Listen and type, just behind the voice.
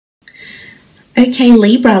Okay,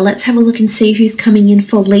 Libra, let's have a look and see who's coming in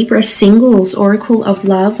for Libra singles. Oracle of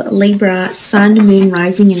Love, Libra, Sun, Moon,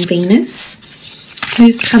 Rising, and Venus.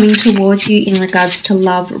 Who's coming towards you in regards to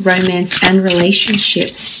love, romance, and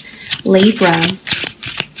relationships? Libra,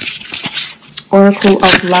 Oracle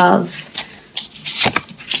of Love.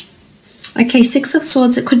 Okay, Six of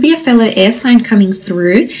Swords. It could be a fellow air sign coming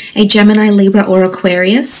through, a Gemini, Libra, or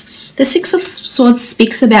Aquarius. The Six of Swords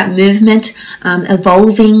speaks about movement,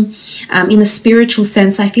 evolving. In the spiritual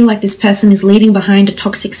sense, I feel like this person is leaving behind a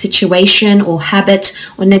toxic situation or habit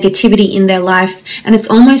or negativity in their life. And it's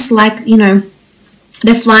almost like, you know,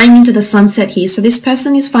 they're flying into the sunset here. So this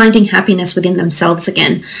person is finding happiness within themselves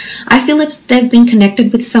again. I feel if they've been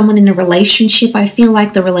connected with someone in a relationship, I feel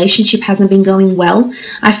like the relationship hasn't been going well.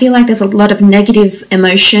 I feel like there's a lot of negative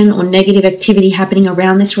emotion or negative activity happening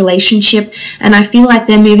around this relationship. And I feel like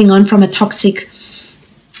they're moving on from a toxic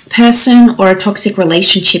person or a toxic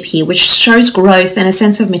relationship here, which shows growth and a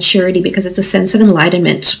sense of maturity because it's a sense of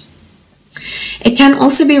enlightenment. It can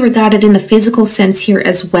also be regarded in the physical sense here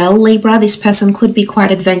as well, Libra. This person could be quite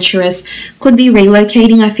adventurous, could be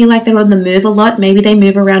relocating. I feel like they're on the move a lot. Maybe they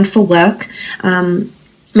move around for work.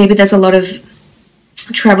 Maybe there's a lot of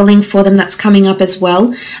traveling for them that's coming up as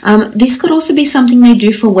well. This could also be something they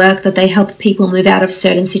do for work, that they help people move out of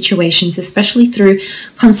certain situations, especially through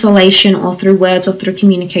consolation or through words or through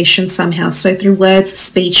communication somehow. So through words,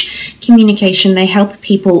 speech, communication, they help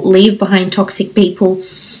people leave behind toxic people,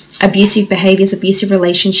 abusive behaviors, abusive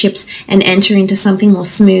relationships, and enter into something more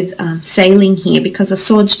smooth sailing here, because the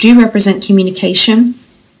swords do represent communication.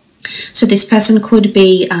 So this person could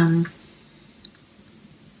be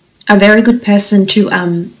a very good person to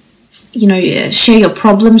you know, share your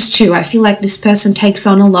problems to. I feel like this person takes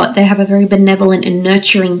on a lot. They have a very benevolent and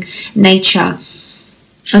nurturing nature,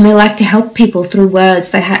 and they like to help people through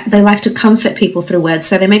words. They like to comfort people through words.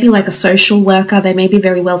 So they may be like a social worker. They may be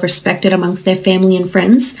very well respected amongst their family and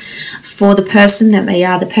friends for the person that they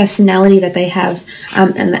are, the personality that they have,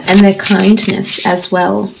 and their kindness as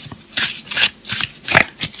well.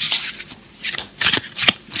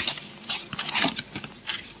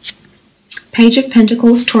 Page of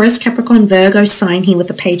Pentacles, Taurus, Capricorn, Virgo sign here with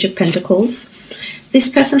the Page of Pentacles. This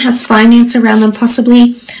person has finance around them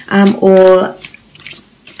possibly, or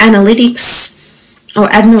analytics,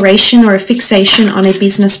 or admiration, or a fixation on a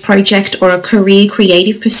business project or a career,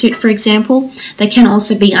 creative pursuit, for example. They can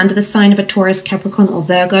also be under the sign of a Taurus, Capricorn, or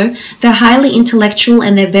Virgo. They're highly intellectual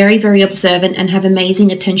and they're very, very observant and have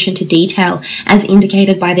amazing attention to detail, as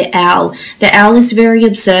indicated by the owl. The owl is very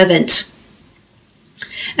observant.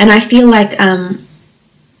 And I feel like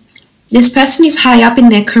this person is high up in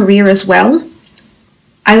their career as well.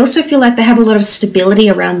 I also feel like they have a lot of stability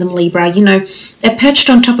around them, Libra. You know, they're perched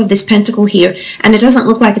on top of this pentacle here, and it doesn't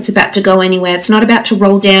look like it's about to go anywhere. It's not about to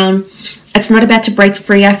roll down. It's not about to break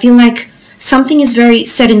free. I feel like something is very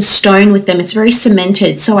set in stone with them. It's very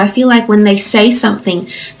cemented. So I feel like when they say something,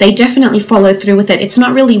 they definitely follow through with it. It's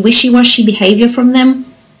not really wishy-washy behavior from them.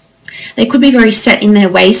 They could be very set in their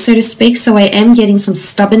ways, so to speak. So I am getting some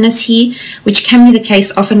stubbornness here, which can be the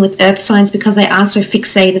case often with earth signs because they are so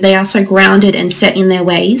fixated, they are so grounded and set in their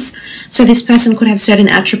ways. So this person could have certain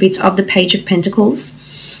attributes of the Page of Pentacles.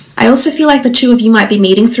 I also feel like the two of you might be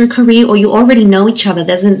meeting through career, or you already know each other.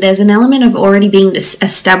 There's an element of already being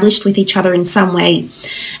established with each other in some way.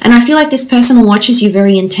 And I feel like this person watches you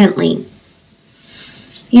very intently.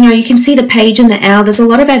 You know, you can see the page and the owl. There's a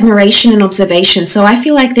lot of admiration and observation. So I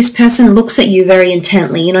feel like this person looks at you very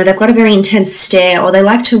intently. You know, they've got a very intense stare, or they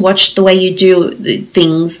like to watch the way you do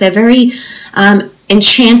things. They're very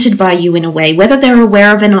enchanted by you in a way, whether they're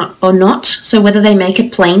aware of it or not. So whether they make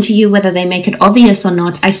it plain to you, whether they make it obvious or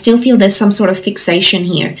not, I still feel there's some sort of fixation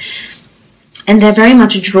here. And they're very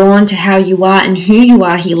much drawn to how you are and who you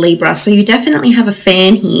are here, Libra. So you definitely have a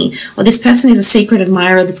fan here, or this person is a secret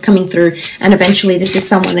admirer that's coming through, and eventually this is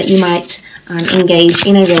someone that you might engage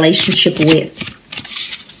in a relationship with.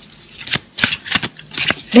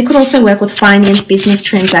 They could also work with finance, business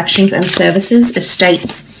transactions and services,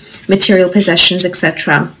 estates, material possessions,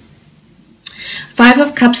 etc. Five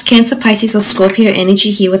of Cups, Cancer, Pisces or Scorpio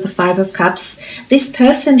energy here with the Five of Cups. This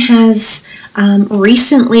person has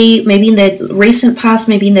recently, maybe in their recent past,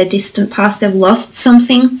 maybe in their distant past, they've lost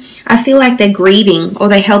something. I feel like they're grieving, or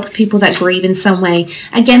they help people that grieve in some way.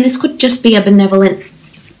 Again, this could just be a benevolent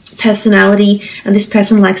personality, and this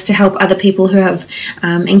person likes to help other people who have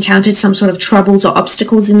encountered some sort of troubles or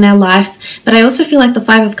obstacles in their life. But I also feel like the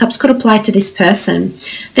Five of Cups could apply to this person.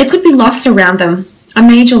 There could be loss around them, a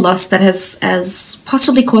major loss that has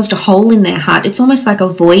possibly caused a hole in their heart. It's almost like a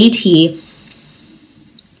void here.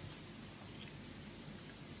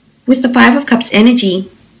 With the Five of Cups energy,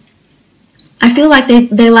 I feel like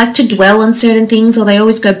they like to dwell on certain things, or they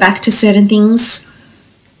always go back to certain things.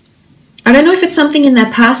 I don't know if it's something in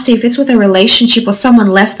their past, if it's with a relationship or someone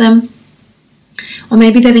left them, or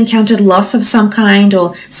maybe they've encountered loss of some kind,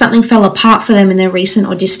 or something fell apart for them in their recent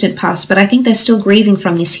or distant past, but I think they're still grieving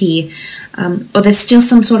from this here. Or there's still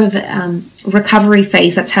some sort of recovery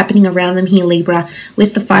phase that's happening around them here, Libra,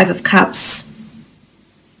 with the Five of Cups.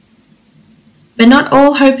 But not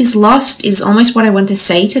all hope is lost is almost what I want to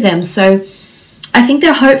say to them. So I think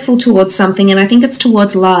they're hopeful towards something, and I think it's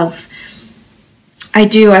towards love. I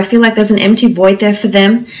do. I feel like there's an empty void there for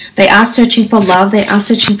them. They are searching for love. They are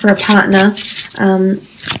searching for a partner,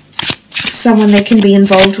 someone they can be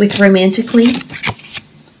involved with romantically.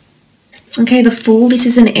 Okay, the Fool. This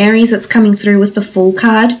is an Aries that's coming through with the Fool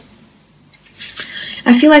card.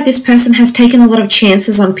 I feel like this person has taken a lot of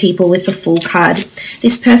chances on people with the Fool card.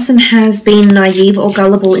 This person has been naive or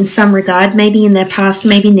gullible in some regard, maybe in their past,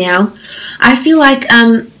 maybe now. I feel like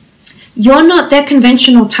you're not their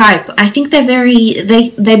conventional type. I think they're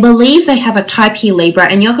they believe they have a type here, Libra,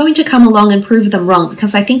 and you're going to come along and prove them wrong,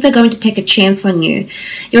 because I think they're going to take a chance on you.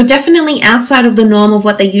 You're definitely outside of the norm of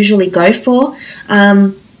what they usually go for.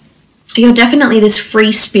 You're definitely this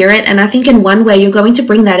free spirit, and I think in one way you're going to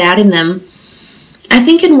bring that out in them. I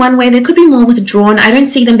think in one way they could be more withdrawn. I don't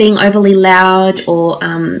see them being overly loud or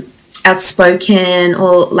outspoken,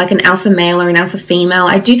 or like an alpha male or an alpha female.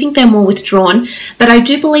 I do think they're more withdrawn, but I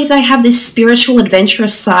do believe they have this spiritual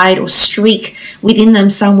adventurous side or streak within them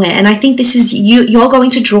somewhere, and I think this is you're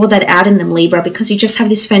going to draw that out in them, Libra, because you just have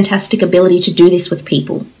this fantastic ability to do this with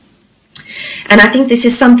people. And I think this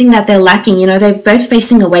is something that they're lacking. You know, they're both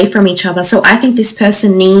facing away from each other. So I think this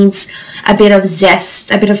person needs a bit of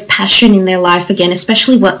zest, a bit of passion in their life again,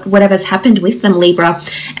 especially whatever's happened with them, Libra.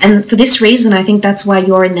 And for this reason, I think that's why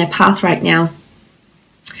you're in their path right now.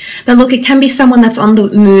 But look, it can be someone that's on the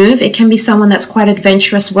move. It can be someone that's quite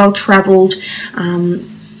adventurous, well-traveled,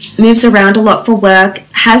 moves around a lot for work,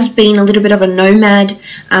 has been a little bit of a nomad,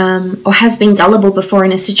 or has been gullible before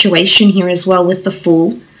in a situation here as well with the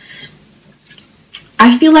Fool.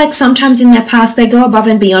 I feel like sometimes in their past they go above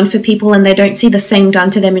and beyond for people and they don't see the same done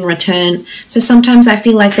to them in return. So sometimes I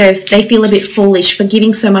feel like they feel a bit foolish for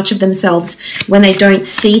giving so much of themselves when they don't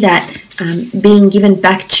see that being given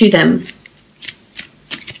back to them.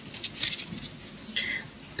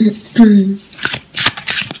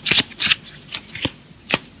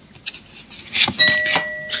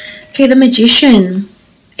 Okay, the Magician.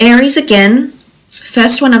 Aries again.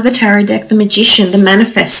 First one of the tarot deck, the Magician, the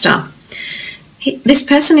manifester. This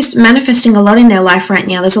person is manifesting a lot in their life right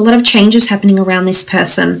now. There's a lot of changes happening around this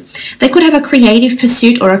person. They could have a creative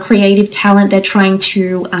pursuit or a creative talent they're trying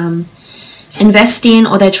to invest in,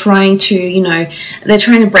 or they're trying to, you know, they're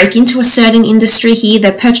trying to break into a certain industry here.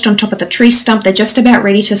 They're perched on top of the tree stump. They're just about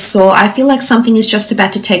ready to soar. I feel like something is just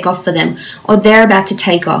about to take off for them, or they're about to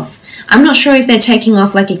take off. I'm not sure if they're taking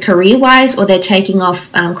off like career-wise, or they're taking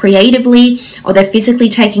off creatively, or they're physically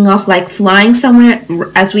taking off like flying somewhere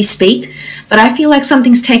as we speak. But I feel like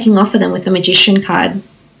something's taking off for them with the Magician card.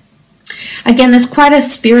 Again, there's quite a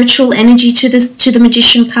spiritual energy to the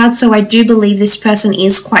Magician card, so I do believe this person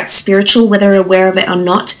is quite spiritual, whether aware of it or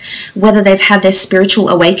not, whether they've had their spiritual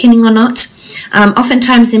awakening or not.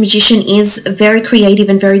 Oftentimes the Magician is very creative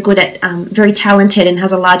and very good at, very talented, and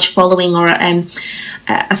has a large following or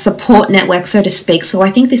a support network, so to speak. So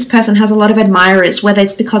I think this person has a lot of admirers, whether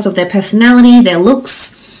it's because of their personality, their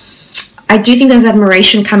looks. I do think there's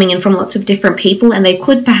admiration coming in from lots of different people, and they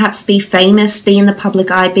could perhaps be famous, be in the public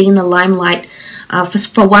eye, be in the limelight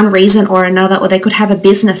for one reason or another, or they could have a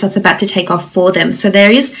business that's about to take off for them. So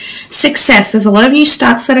there is success. There's a lot of new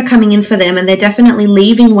starts that are coming in for them, and they're definitely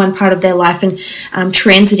leaving one part of their life and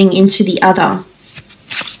transiting into the other.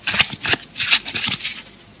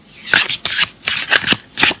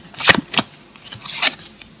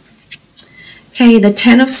 Okay, the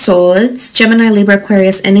Ten of Swords, Gemini, Libra,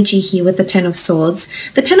 Aquarius energy here with the Ten of Swords.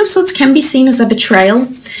 The Ten of Swords can be seen as a betrayal.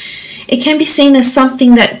 It can be seen as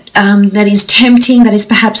something that that is tempting, that is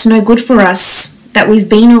perhaps no good for us, that we've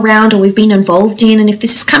been around or we've been involved in. And if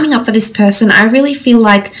this is coming up for this person, I really feel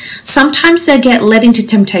like sometimes they get led into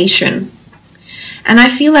temptation. And I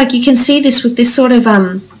feel like you can see this with this sort of,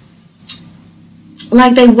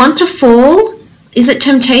 like they want to fall. Is it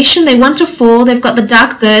temptation? They want to fall. They've got the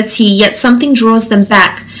dark birds here, yet something draws them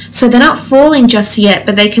back. So they're not falling just yet,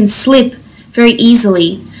 but they can slip very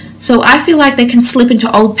easily. So I feel like they can slip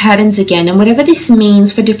into old patterns again. And whatever this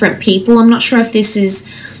means for different people, I'm not sure if this is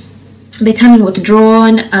becoming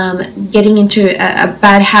withdrawn, getting into a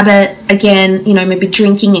bad habit again, you know, maybe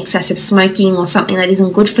drinking, excessive smoking, or something that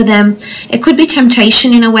isn't good for them. It could be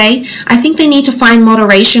temptation in a way. I think they need to find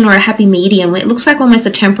moderation or a happy medium. It looks like almost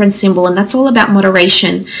a temperance symbol, and that's all about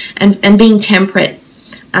moderation and being temperate.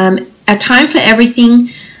 A time for everything,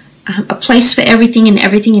 a place for everything, and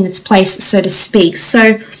everything in its place, so to speak.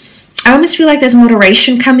 So I almost feel like there's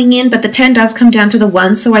moderation coming in, but the 10 does come down to the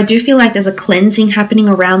 1, so I do feel like there's a cleansing happening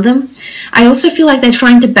around them. I also feel like they're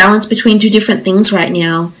trying to balance between two different things right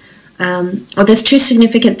now, or there's two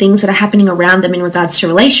significant things that are happening around them in regards to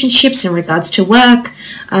relationships, in regards to work,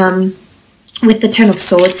 with the 10 of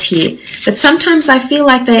Swords here. But sometimes I feel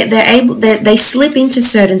like they slip into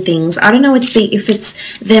certain things. I don't know if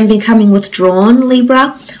it's them becoming withdrawn,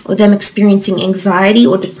 Libra, or them experiencing anxiety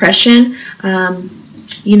or depression,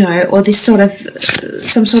 you know, or this sort of,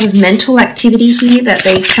 some sort of mental activity here that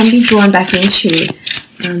they can be drawn back into,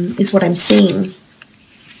 is what I'm seeing.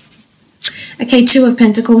 Okay, 2 of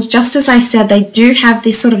Pentacles. Just as I said, they do have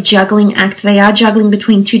this sort of juggling act. They are juggling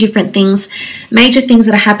between two different things, major things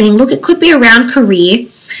that are happening. Look, it could be around career,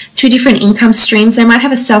 two different income streams. They might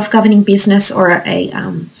have a self-governing business or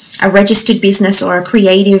a registered business or a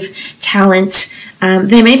creative talent.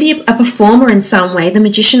 They may be a performer in some way. The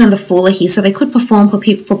Magician and the Fool are here, so they could perform for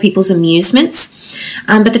people's amusements.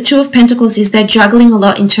 But the 2 of Pentacles is they're juggling a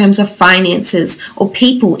lot in terms of finances or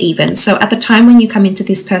people even. So at the time when you come into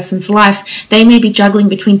this person's life, they may be juggling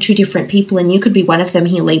between two different people, and you could be one of them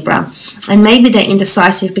here, Libra. And maybe they're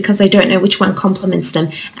indecisive because they don't know which one complements them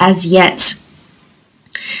as yet.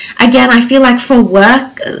 Again, I feel like for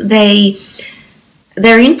work,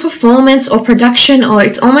 they're in performance or production, or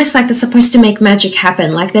it's almost like they're supposed to make magic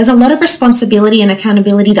happen. Like there's a lot of responsibility and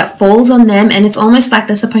accountability that falls on them, and it's almost like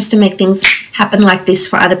they're supposed to make things happen like this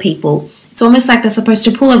for other people. It's almost like they're supposed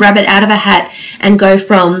to pull a rabbit out of a hat and go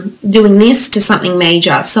from doing this to something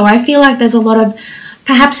major. So I feel like there's a lot of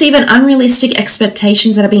perhaps even unrealistic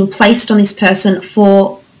expectations that are being placed on this person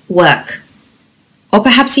for work, or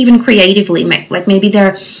perhaps even creatively. Like maybe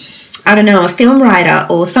they're, I don't know, a film writer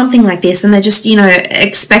or something like this, and they're just, you know,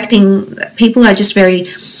 expecting, people are just very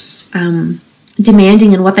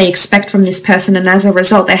demanding in what they expect from this person, and as a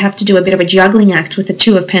result they have to do a bit of a juggling act with the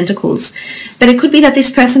 2 of Pentacles. But it could be that this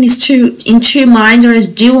person is in two minds, or has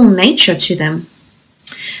dual nature to them.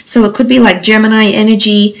 So it could be like Gemini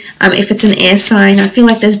energy, if it's an air sign. I feel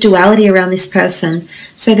like there's duality around this person.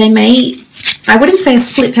 So they may, I wouldn't say a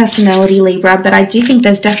split personality, Libra, but I do think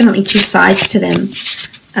there's definitely two sides to them.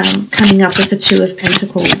 Coming up with the 2 of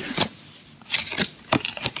Pentacles.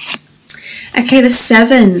 Okay, the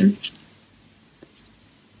 7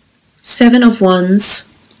 of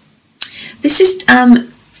Wands. This is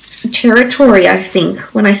territory, I think,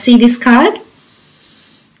 when I see this card.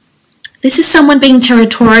 This is someone being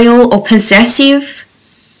territorial or possessive,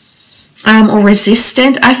 or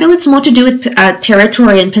resistant. I feel it's more to do with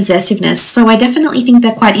territory and possessiveness. So I definitely think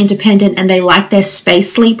they're quite independent and they like their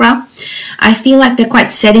space, Libra. I feel like they're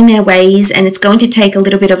quite set in their ways, and it's going to take a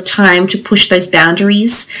little bit of time to push those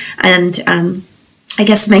boundaries and I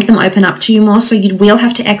guess make them open up to you more. So you will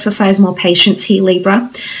have to exercise more patience here, Libra.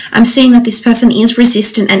 I'm seeing that this person is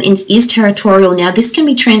resistant and is territorial. Now, this can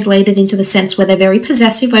be translated into the sense where they're very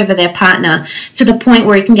possessive over their partner to the point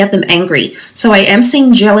where it can get them angry. So I am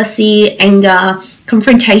seeing jealousy, anger,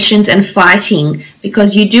 confrontations, and fighting,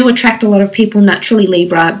 because you do attract a lot of people naturally,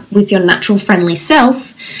 Libra, with your natural friendly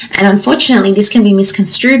self. And unfortunately, this can be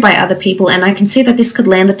misconstrued by other people, and I can see that this could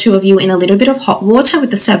land the 2 of you in a little bit of hot water with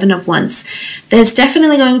the 7 of Wands. There's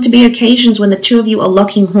definitely going to be occasions when the 2 of you are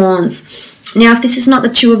locking horns. Now, if this is not the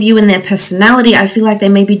 2 of you in their personality, I feel like they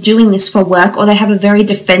may be doing this for work, or they have a very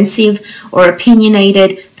defensive or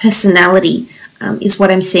opinionated personality, is what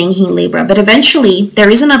I'm seeing here, Libra. But eventually, there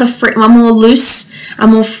is another a more loose, a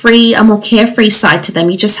more free, a more carefree side to them.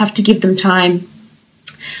 You just have to give them time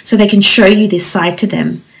so they can show you this side to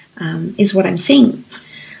them, is what I'm seeing.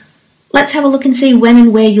 Let's have a look and see when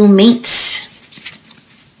and where you'll meet,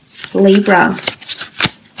 Libra.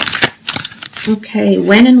 Okay,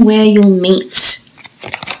 when and where you'll meet.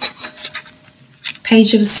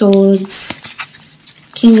 Page of Swords,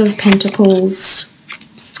 King of Pentacles,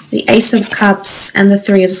 the Ace of Cups, and the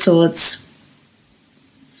 3 of Swords.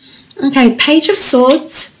 Okay, Page of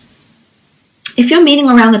Swords. If you're meeting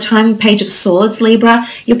around the time of Page of Swords, Libra,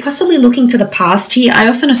 you're possibly looking to the past here. I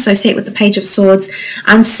often associate with the Page of Swords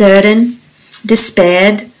uncertain,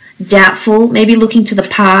 despaired, doubtful, maybe looking to the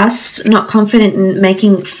past, not confident in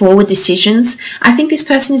making forward decisions. I think this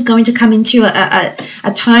person is going to come into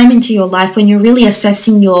a time into your life when you're really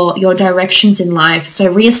assessing your directions in life.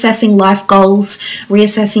 So reassessing life goals,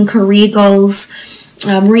 reassessing career goals,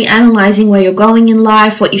 reanalyzing where you're going in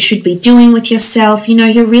life, what you should be doing with yourself. You know,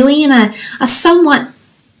 you're really in a somewhat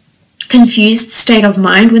confused state of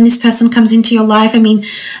mind when this person comes into your life. I mean,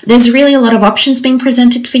 there's really a lot of options being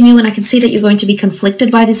presented for you, and I can see that you're going to be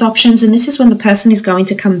conflicted by these options, and this is when the person is going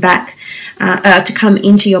to come back, to come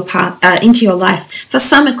into your life. For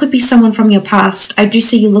some, it could be someone from your past. I do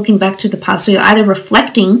see you looking back to the past, so you're either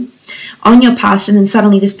reflecting on your past and then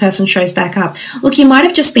suddenly this person shows back up. Look, you might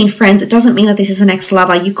have just been friends. It doesn't mean that this is an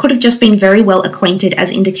ex-lover. You could have just been very well acquainted, as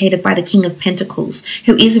indicated by the King of Pentacles,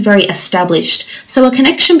 who is very established. So a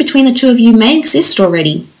connection between the two of you may exist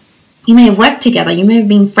already. You may have worked together. You may have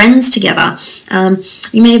been friends together.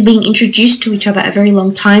 You may have been introduced to each other a very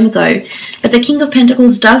long time ago. But the King of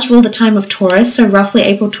Pentacles does rule the time of Taurus, so roughly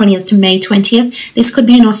April 20th to May 20th. This could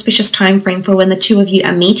be an auspicious time frame for when the two of you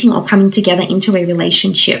are meeting or coming together into a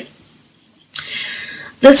relationship.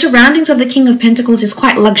 The surroundings of the King of Pentacles is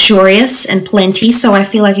quite luxurious and plenty, so I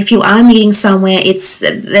feel like if you are meeting somewhere,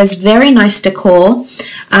 there's very nice decor.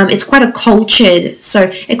 It's quite a cultured,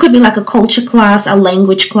 so it could be like a culture class, a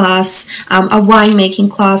language class, a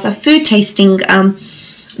winemaking class, a food tasting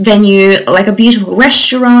venue, like a beautiful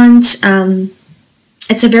restaurant.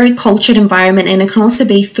 It's a very cultured environment, and it can also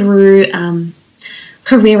be through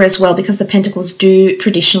career as well, because the Pentacles do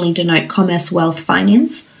traditionally denote commerce, wealth,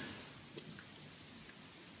 finance.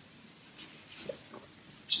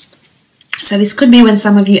 So this could be when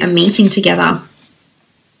some of you are meeting together.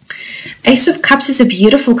 Ace of Cups is a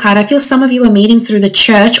beautiful card. I feel some of you are meeting through the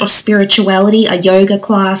church or spirituality, a yoga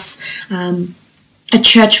class, a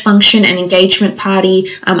church function, an engagement party,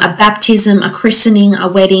 a baptism, a christening, a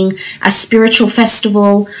wedding, a spiritual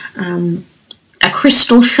festival, a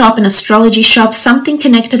crystal shop, an astrology shop, something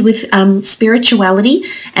connected with spirituality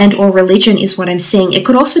and or religion is what I'm seeing. It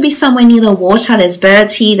could also be somewhere near the water. There's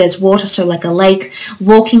birds here, there's water, so like a lake,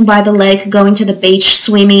 walking by the lake, going to the beach,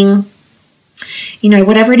 swimming. You know,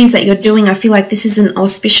 whatever it is that you're doing, I feel like this is an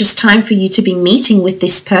auspicious time for you to be meeting with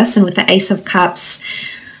this person with the Ace of Cups.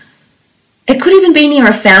 It could even be near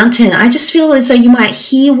a fountain. I just feel as though you might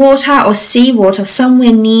hear water or see water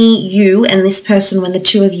somewhere near you and this person when the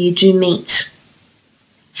two of you do meet.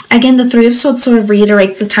 Again, the Three of Swords sort of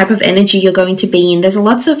reiterates the type of energy you're going to be in. There's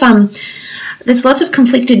lots of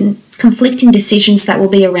conflicting decisions that will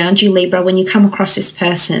be around you, Libra, when you come across this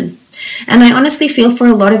person. And I honestly feel for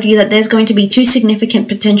a lot of you that there's going to be two significant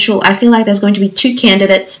potential. I feel like there's going to be two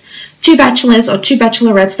candidates, two bachelors or two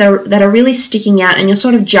bachelorettes that are really sticking out, and you're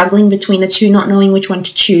sort of juggling between the two, not knowing which one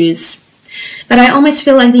to choose. But I almost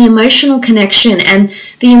feel like the emotional connection and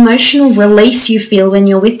the emotional release you feel when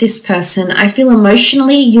you're with this person, I feel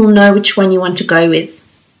emotionally you'll know which one you want to go with.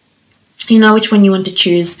 You know which one you want to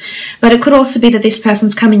choose. But it could also be that this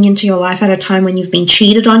person's coming into your life at a time when you've been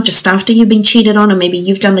cheated on, just after you've been cheated on, or maybe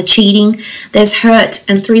you've done the cheating. There's hurt,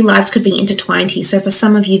 and three lives could be intertwined here. So for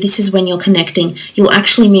some of you, this is when you're connecting. You'll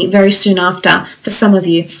actually meet very soon after. For some of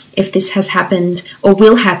you, if this has happened or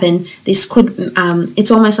will happen, this could,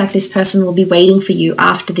 it's almost like this person will be waiting for you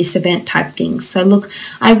after this event type thing. So look,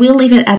 I will leave it at